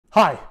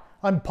Hi,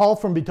 I'm Paul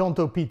from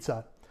Myhrvold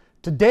Pizza.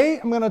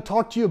 Today I'm going to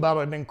talk to you about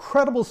an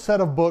incredible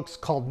set of books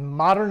called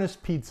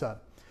Modernist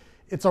Pizza.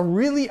 It's a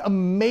really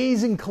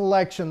amazing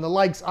collection, the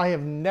likes I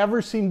have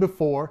never seen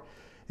before.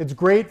 It's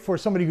great for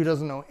somebody who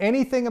doesn't know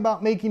anything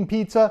about making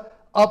pizza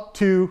up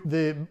to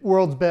the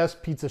world's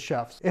best pizza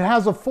chefs. It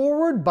has a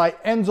foreword by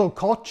Enzo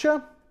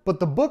Coccia,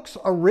 but the books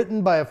are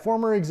written by a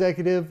former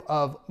executive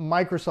of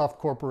Microsoft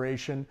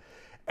Corporation.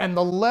 And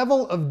the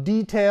level of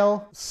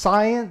detail,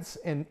 science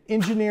and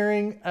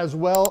engineering, as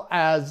well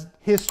as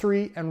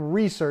history and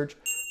research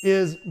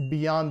is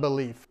beyond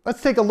belief.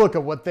 Let's take a look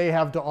at what they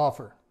have to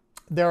offer.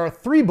 There are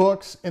 3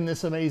 books in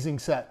this amazing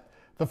set.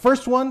 The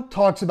first one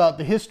talks about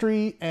the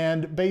history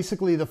and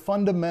basically the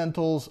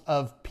fundamentals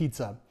of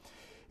pizza.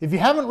 If you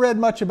haven't read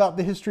much about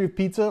the history of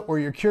pizza or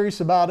you're curious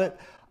about it,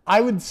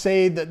 I would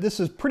say that this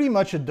is pretty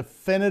much a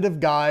definitive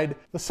guide.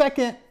 The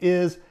second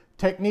is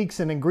techniques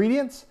and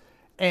ingredients.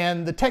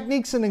 And the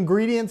techniques and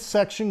ingredients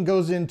section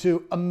goes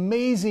into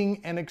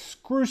amazing and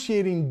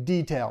excruciating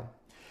detail.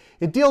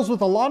 It deals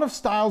with a lot of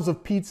styles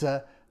of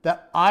pizza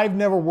that I've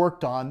never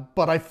worked on,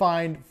 but I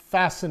find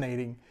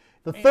fascinating.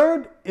 The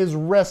third is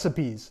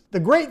recipes. The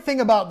great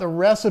thing about the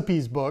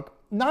recipes book,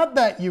 not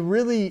that you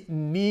really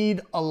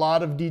need a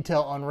lot of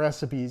detail on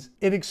recipes,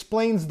 it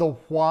explains the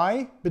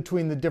why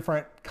between the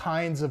different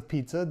kinds of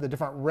pizza, the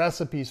different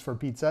recipes for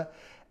pizza,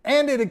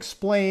 and it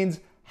explains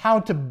how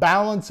to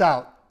balance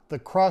out the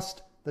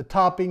crust, the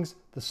toppings,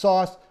 the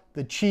sauce,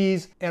 the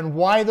cheese, and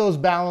why those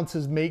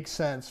balances make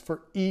sense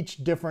for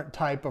each different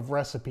type of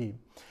recipe.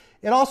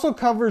 It also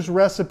covers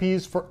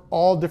recipes for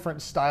all different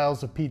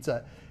styles of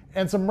pizza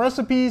and some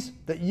recipes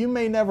that you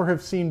may never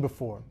have seen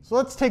before. So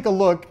let's take a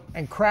look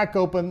and crack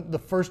open the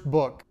first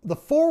book. The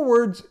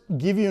forewords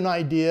give you an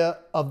idea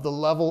of the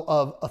level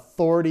of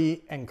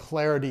authority and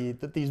clarity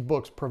that these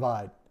books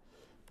provide.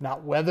 Now,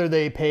 whether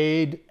they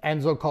paid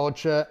Enzo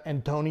Coccia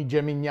and Tony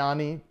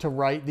Gemignani to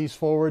write these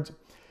forewords,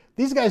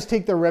 these guys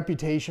take their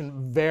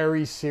reputation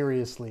very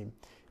seriously.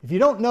 If you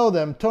don't know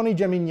them, Tony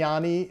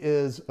Gemignani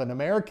is an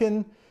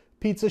American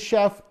pizza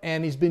chef,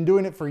 and he's been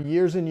doing it for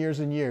years and years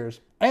and years.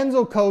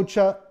 Enzo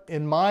Coccia,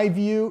 in my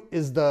view,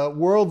 is the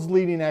world's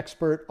leading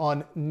expert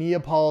on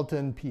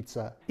Neapolitan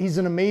pizza. He's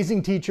an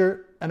amazing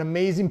teacher, an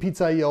amazing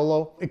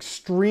pizzaiolo,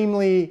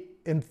 extremely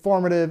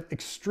informative,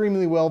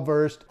 extremely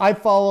well-versed. I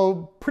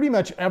follow pretty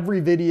much every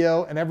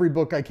video and every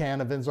book I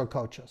can of Enzo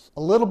Coccia's.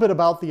 A little bit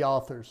about the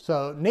authors.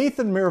 So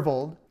Nathan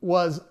Myhrvold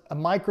was a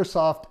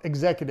Microsoft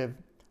executive,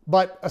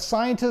 but a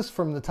scientist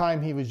from the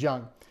time he was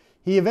young.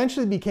 He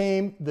eventually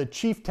became the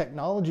chief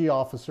technology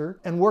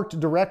officer and worked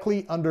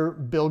directly under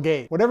Bill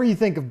Gates. Whatever you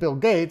think of Bill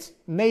Gates,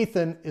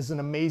 Nathan is an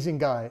amazing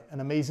guy,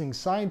 an amazing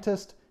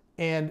scientist,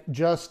 and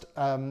just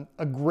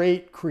a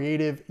great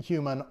creative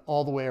human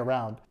all the way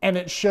around. And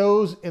it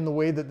shows in the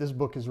way that this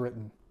book is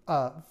written.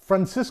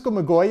 Francisco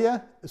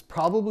Migoya is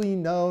probably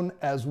known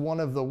as one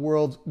of the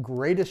world's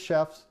greatest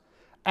chefs,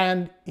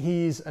 and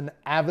he's an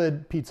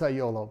avid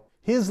pizzaiolo.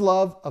 His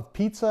love of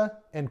pizza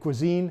and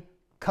cuisine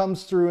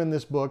comes through in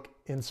this book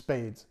in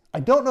spades. I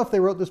don't know if they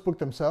wrote this book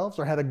themselves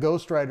or had a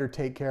ghostwriter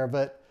take care of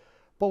it,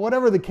 but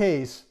whatever the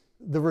case,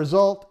 the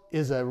result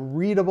is a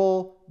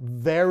readable,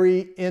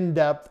 very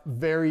in-depth,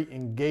 very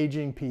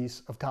engaging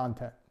piece of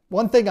content.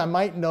 One thing I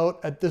might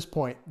note at this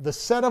point, the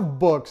set of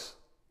books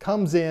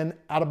comes in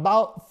at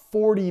about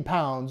 40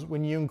 pounds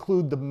when you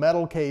include the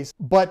metal case,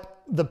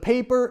 but the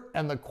paper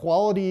and the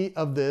quality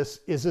of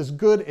this is as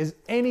good as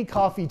any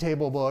coffee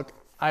table book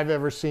I've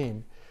ever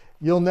seen.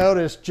 You'll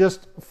notice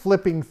just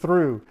flipping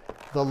through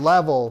the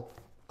level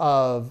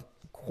of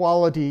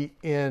quality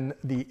in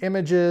the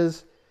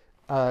images,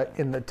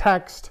 in the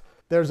text.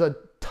 There's a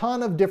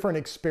ton of different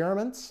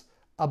experiments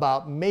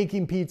about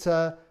making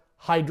pizza,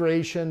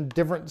 hydration,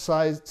 different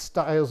size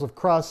styles of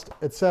crust,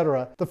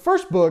 etc. The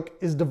first book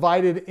is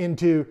divided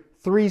into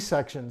 3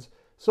 sections.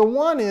 So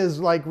one is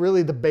like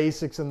really the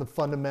basics and the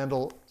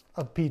fundamental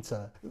of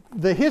pizza.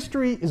 The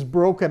history is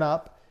broken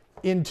up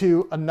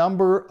into a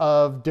number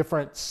of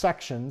different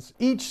sections.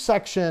 Each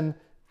section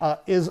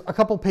is a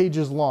couple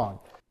pages long.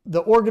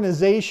 The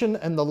organization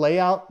and the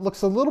layout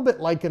looks a little bit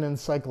like an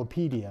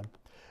encyclopedia.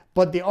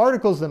 But the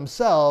articles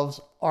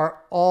themselves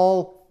are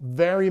all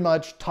very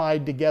much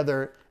tied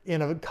together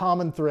in a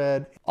common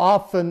thread,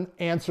 often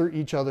answer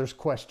each other's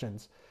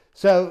questions.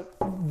 So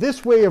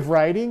this way of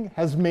writing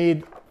has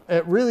made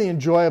it really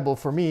enjoyable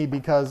for me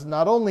because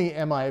not only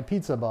am I a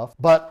pizza buff,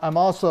 but I'm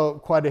also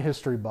quite a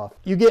history buff.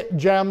 You get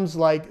gems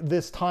like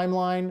this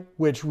timeline,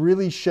 which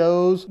really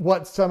shows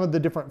what some of the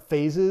different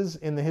phases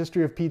in the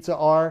history of pizza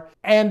are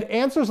and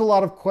answers a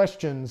lot of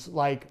questions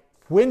like,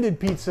 when did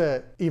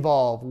pizza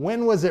evolve?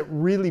 When was it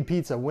really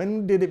pizza?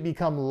 When did it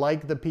become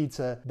like the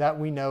pizza that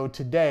we know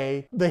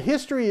today? The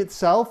history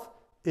itself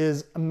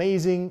is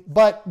amazing,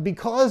 but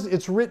because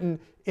it's written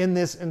in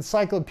this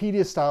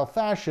encyclopedia style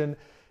fashion,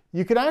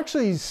 you could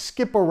actually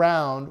skip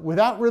around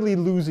without really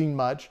losing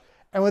much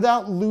and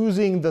without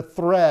losing the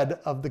thread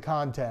of the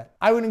content.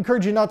 I would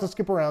encourage you not to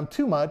skip around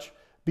too much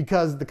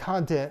because the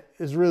content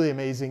is really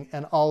amazing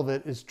and all of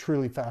it is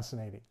truly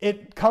fascinating.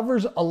 It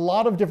covers a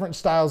lot of different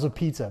styles of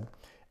pizza.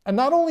 And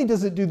not only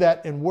does it do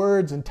that in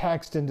words and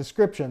text and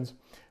descriptions,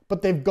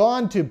 but they've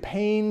gone to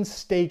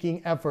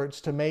painstaking efforts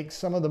to make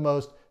some of the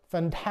most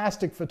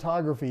fantastic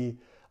photography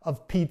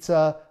of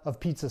pizza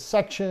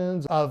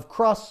sections, of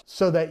crusts,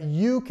 so that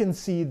you can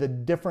see the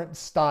different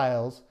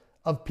styles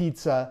of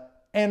pizza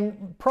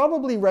and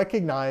probably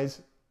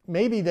recognize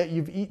maybe that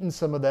you've eaten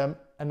some of them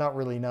and not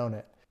really known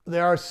it.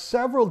 There are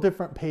several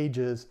different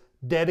pages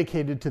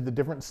dedicated to the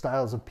different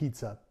styles of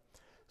pizza.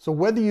 So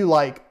whether you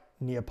like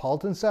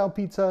Neapolitan style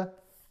pizza,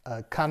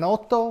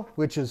 canotto,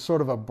 which is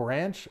sort of a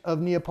branch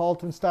of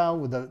Neapolitan style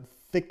with a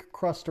thick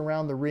crust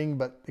around the ring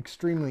but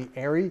extremely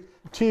airy,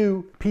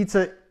 to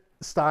pizza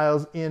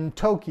styles in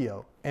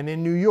Tokyo and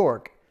in New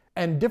York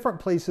and different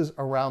places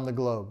around the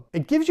globe.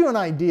 It gives you an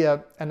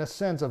idea and a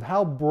sense of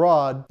how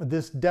broad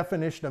this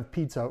definition of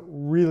pizza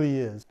really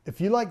is.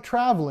 If you like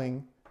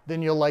traveling,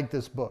 then you'll like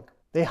this book.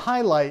 They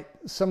highlight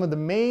some of the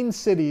main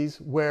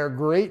cities where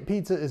great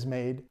pizza is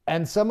made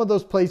and some of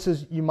those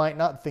places you might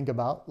not think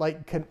about,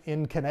 like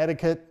in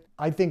Connecticut.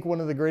 I think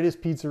one of the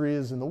greatest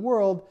pizzerias in the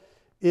world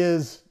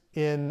is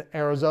in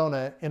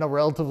Arizona, in a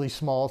relatively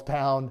small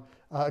town,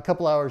 a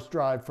couple hours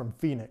drive from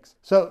Phoenix.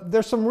 So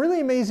there's some really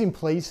amazing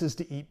places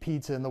to eat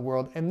pizza in the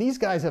world, and these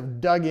guys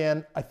have dug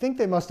in. I think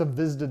they must have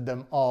visited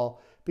them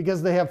all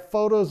because they have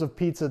photos of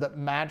pizza that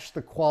match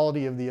the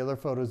quality of the other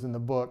photos in the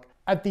book.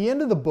 At the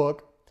end of the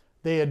book,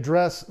 they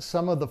address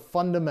some of the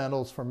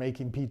fundamentals for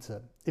making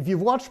pizza. If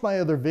you've watched my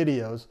other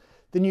videos,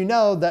 then you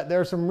know that there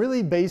are some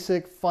really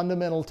basic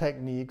fundamental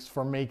techniques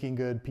for making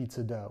good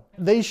pizza dough.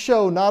 They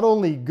show not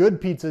only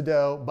good pizza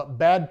dough, but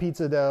bad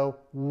pizza dough,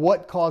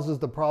 what causes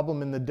the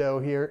problem in the dough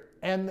here,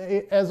 and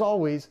as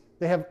always,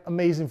 they have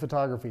amazing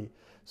photography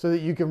so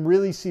that you can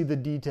really see the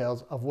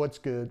details of what's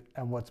good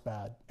and what's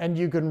bad. And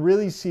you can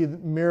really see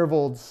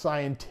Myhrvold's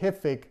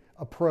scientific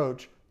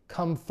approach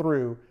come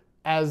through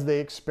as they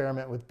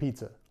experiment with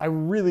pizza. I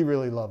really,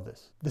 really love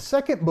this. The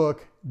second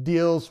book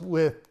deals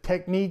with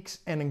techniques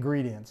and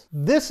ingredients.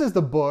 This is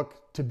the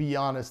book, to be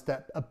honest,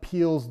 that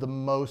appeals the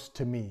most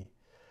to me.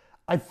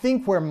 I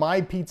think where my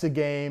pizza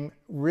game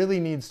really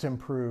needs to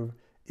improve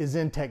is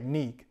in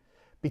technique.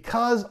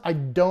 Because I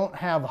don't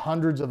have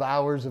hundreds of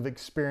hours of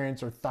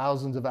experience or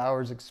thousands of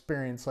hours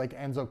experience like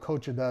Enzo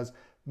Cocha does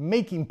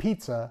making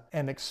pizza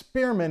and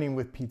experimenting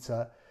with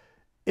pizza,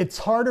 it's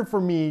harder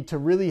for me to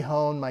really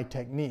hone my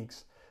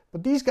techniques.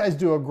 But these guys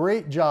do a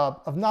great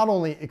job of not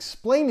only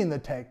explaining the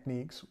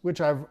techniques, which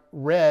I've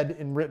read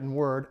in written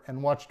word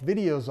and watched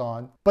videos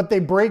on, but they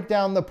break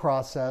down the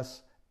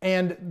process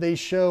and they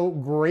show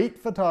great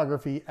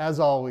photography, as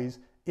always,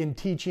 in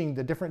teaching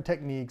the different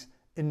techniques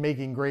in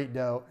making great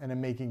dough and in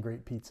making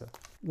great pizza.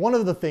 One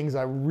of the things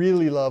I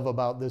really love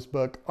about this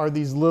book are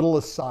these little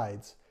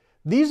asides.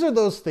 These are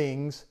those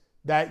things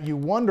that you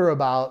wonder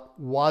about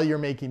while you're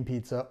making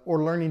pizza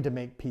or learning to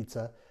make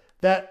pizza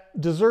that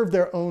deserve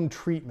their own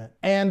treatment.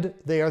 And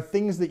they are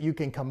things that you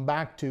can come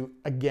back to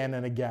again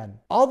and again.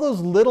 All those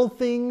little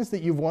things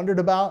that you've wondered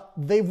about,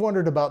 they've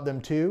wondered about them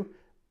too,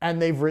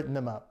 and they've written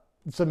them up.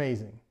 It's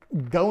amazing.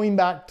 Going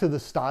back to the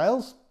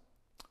styles,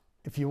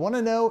 if you want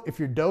to know if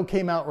your dough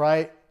came out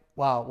right,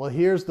 wow, well,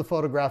 here's the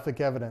photographic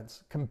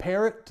evidence.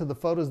 Compare it to the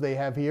photos they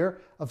have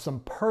here of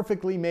some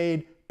perfectly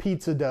made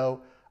pizza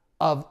dough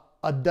of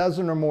a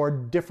dozen or more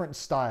different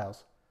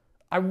styles.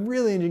 I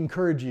really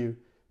encourage you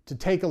to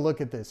take a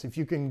look at this. If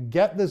you can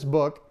get this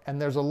book, and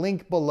there's a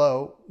link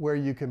below where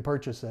you can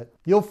purchase it,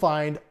 you'll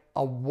find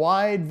a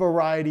wide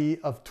variety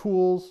of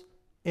tools,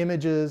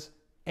 images,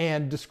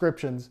 and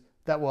descriptions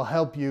that will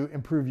help you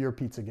improve your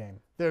pizza game.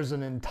 There's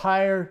an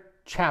entire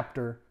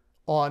chapter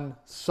on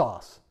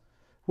sauce,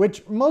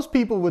 which most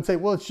people would say,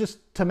 well, it's just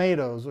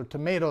tomatoes or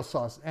tomato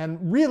sauce, and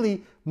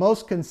really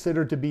most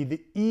consider to be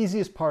the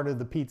easiest part of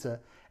the pizza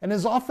and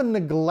is often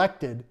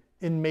neglected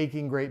in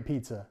making great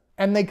pizza.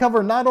 And they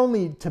cover not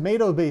only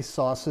tomato-based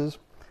sauces,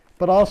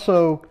 but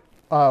also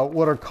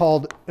what are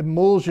called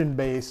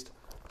emulsion-based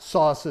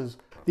sauces.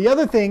 The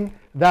other thing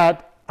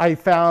that I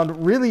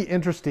found really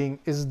interesting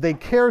is they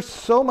care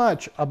so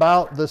much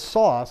about the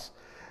sauce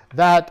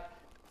that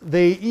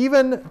they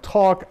even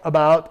talk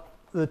about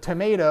the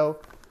tomato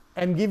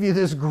and give you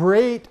this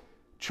great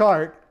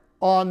chart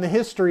on the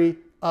history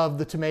of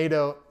the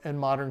tomato in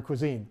modern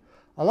cuisine.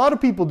 A lot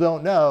of people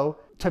don't know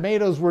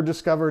tomatoes were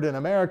discovered in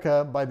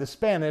America by the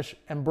Spanish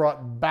and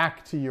brought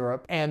back to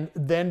Europe and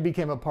then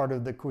became a part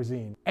of the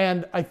cuisine.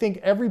 And I think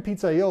every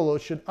pizzaiolo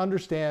should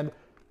understand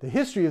the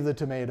history of the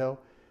tomato,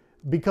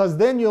 because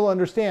then you'll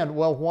understand,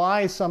 well,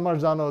 why San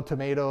Marzano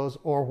tomatoes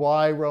or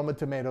why Roma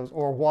tomatoes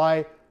or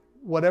why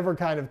whatever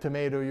kind of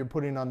tomato you're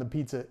putting on the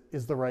pizza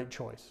is the right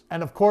choice.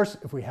 And of course,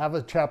 if we have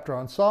a chapter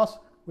on sauce,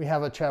 we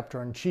have a chapter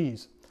on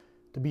cheese.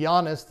 To be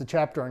honest, the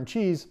chapter on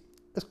cheese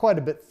is quite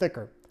a bit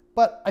thicker,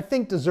 but I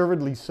think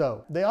deservedly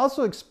so. They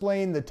also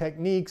explain the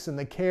techniques and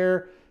the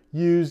care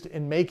used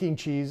in making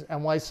cheese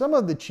and why some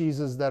of the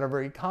cheeses that are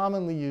very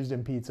commonly used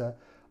in pizza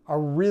are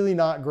really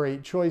not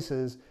great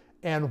choices,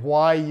 and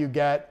why you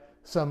get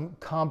some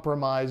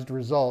compromised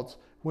results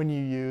when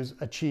you use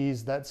a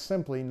cheese that's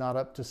simply not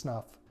up to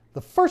snuff.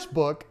 The first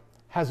book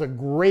has a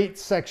great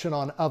section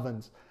on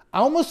ovens. I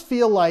almost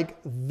feel like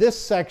this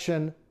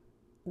section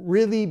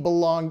really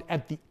belonged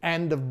at the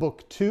end of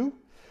book 2,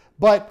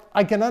 but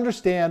I can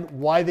understand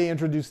why they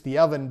introduced the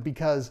oven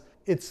because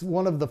it's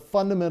one of the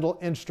fundamental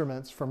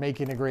instruments for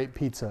making a great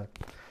pizza.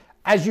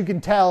 As you can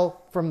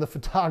tell from the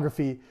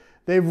photography,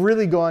 they've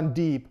really gone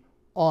deep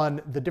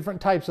on the different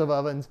types of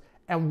ovens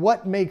and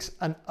what makes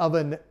an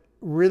oven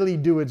really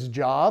do its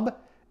job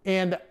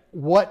and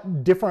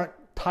what different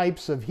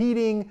types of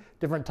heating,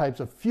 different types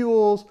of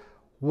fuels,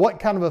 what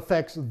kind of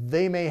effects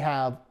they may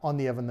have on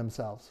the oven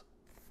themselves.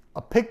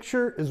 A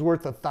picture is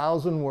worth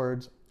 1,000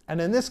 words, and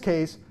in this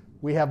case,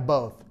 we have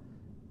both.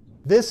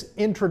 This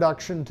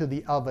introduction to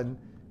the oven,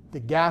 the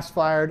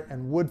gas-fired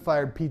and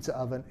wood-fired pizza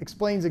oven,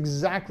 explains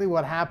exactly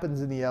what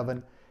happens in the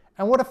oven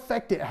and what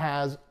effect it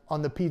has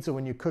on the pizza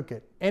when you cook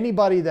it.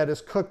 Anybody that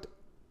has cooked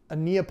a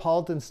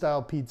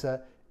Neapolitan-style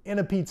pizza in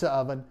a pizza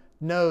oven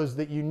knows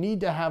that you need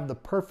to have the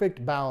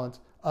perfect balance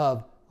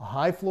of a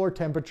high floor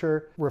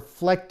temperature,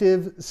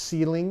 reflective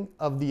sealing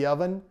of the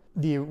oven,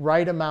 the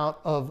right amount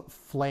of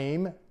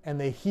flame, and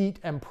the heat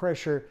and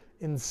pressure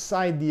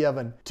inside the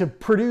oven to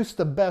produce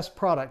the best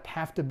product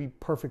have to be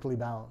perfectly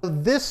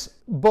balanced. This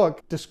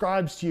book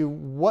describes to you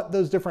what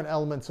those different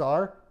elements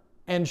are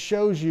and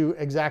shows you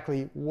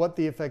exactly what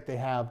the effect they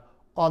have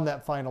on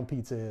that final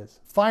pizza is.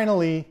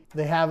 Finally,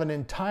 they have an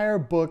entire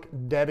book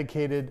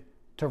dedicated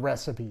to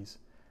recipes.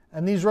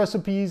 And these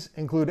recipes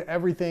include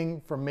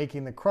everything from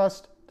making the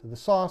crust to the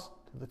sauce,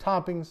 to the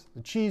toppings,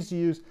 the cheese to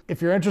use.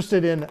 If you're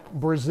interested in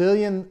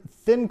Brazilian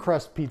thin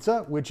crust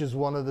pizza, which is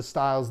one of the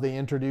styles they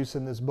introduce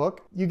in this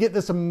book, you get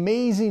this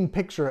amazing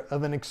picture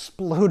of an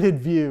exploded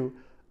view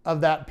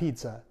of that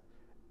pizza.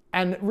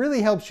 And it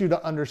really helps you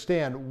to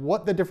understand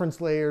what the different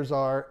layers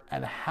are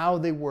and how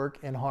they work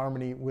in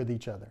harmony with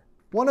each other.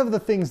 One of the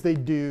things they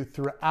do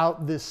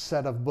throughout this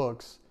set of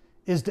books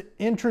is to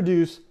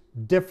introduce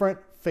different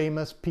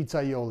famous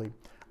pizzaioli.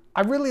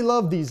 I really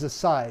love these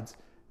asides.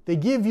 They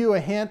give you a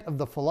hint of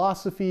the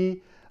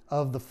philosophy,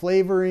 of the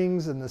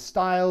flavorings and the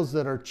styles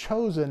that are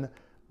chosen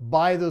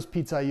by those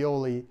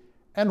pizzaioli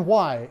and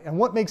why, and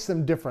what makes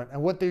them different,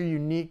 and what their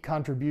unique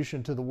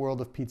contribution to the world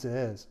of pizza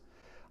is.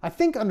 I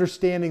think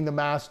understanding the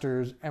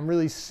masters and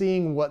really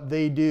seeing what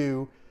they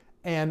do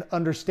and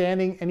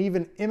understanding and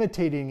even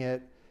imitating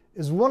it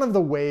is one of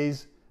the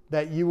ways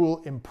that you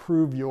will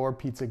improve your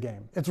pizza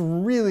game. It's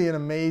really an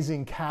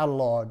amazing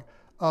catalog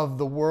of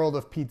the world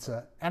of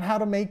pizza and how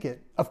to make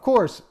it. Of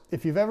course,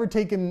 if you've ever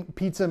taken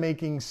pizza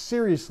making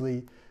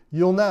seriously,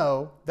 you'll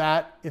know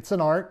that it's an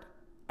art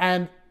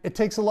and it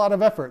takes a lot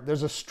of effort.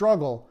 There's a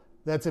struggle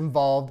that's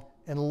involved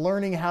in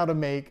learning how to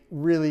make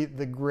really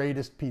the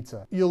greatest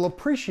pizza. You'll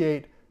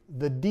appreciate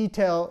the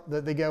detail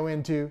that they go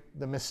into,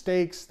 the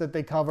mistakes that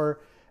they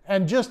cover,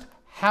 and just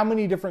how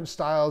many different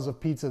styles of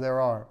pizza there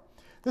are.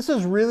 This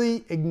has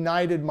really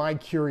ignited my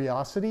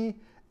curiosity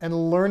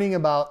and learning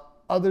about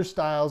other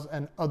styles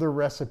and other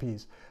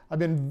recipes. I've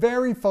been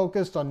very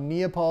focused on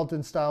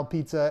Neapolitan style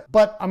pizza,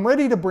 but I'm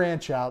ready to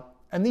branch out,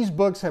 and these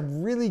books have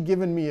really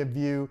given me a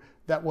view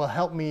that will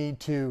help me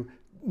to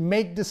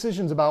make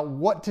decisions about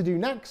what to do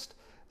next,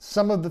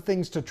 some of the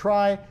things to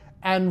try,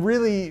 and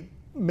really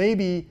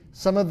maybe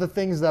some of the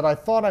things that I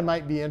thought I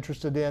might be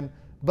interested in,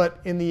 but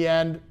in the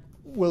end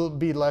will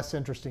be less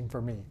interesting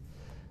for me.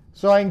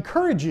 So I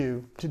encourage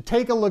you to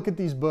take a look at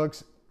these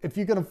books. If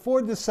you can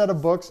afford this set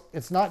of books,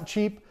 it's not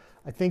cheap.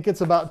 I think it's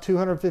about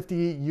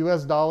 $250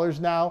 US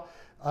now.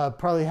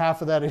 Probably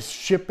half of that is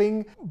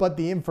shipping, but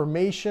the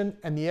information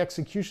and the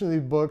execution of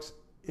these books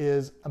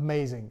is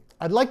amazing.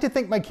 I'd like to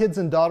thank my kids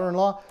and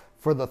daughter-in-law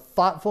for the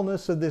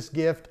thoughtfulness of this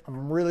gift.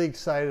 I'm really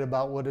excited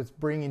about what it's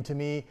bringing to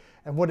me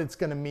and what it's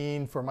going to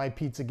mean for my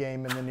pizza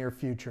game in the near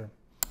future.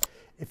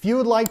 If you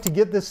would like to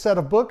get this set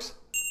of books,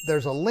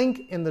 there's a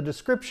link in the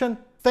description.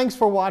 Thanks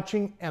for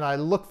watching, and I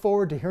look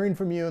forward to hearing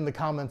from you in the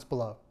comments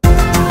below.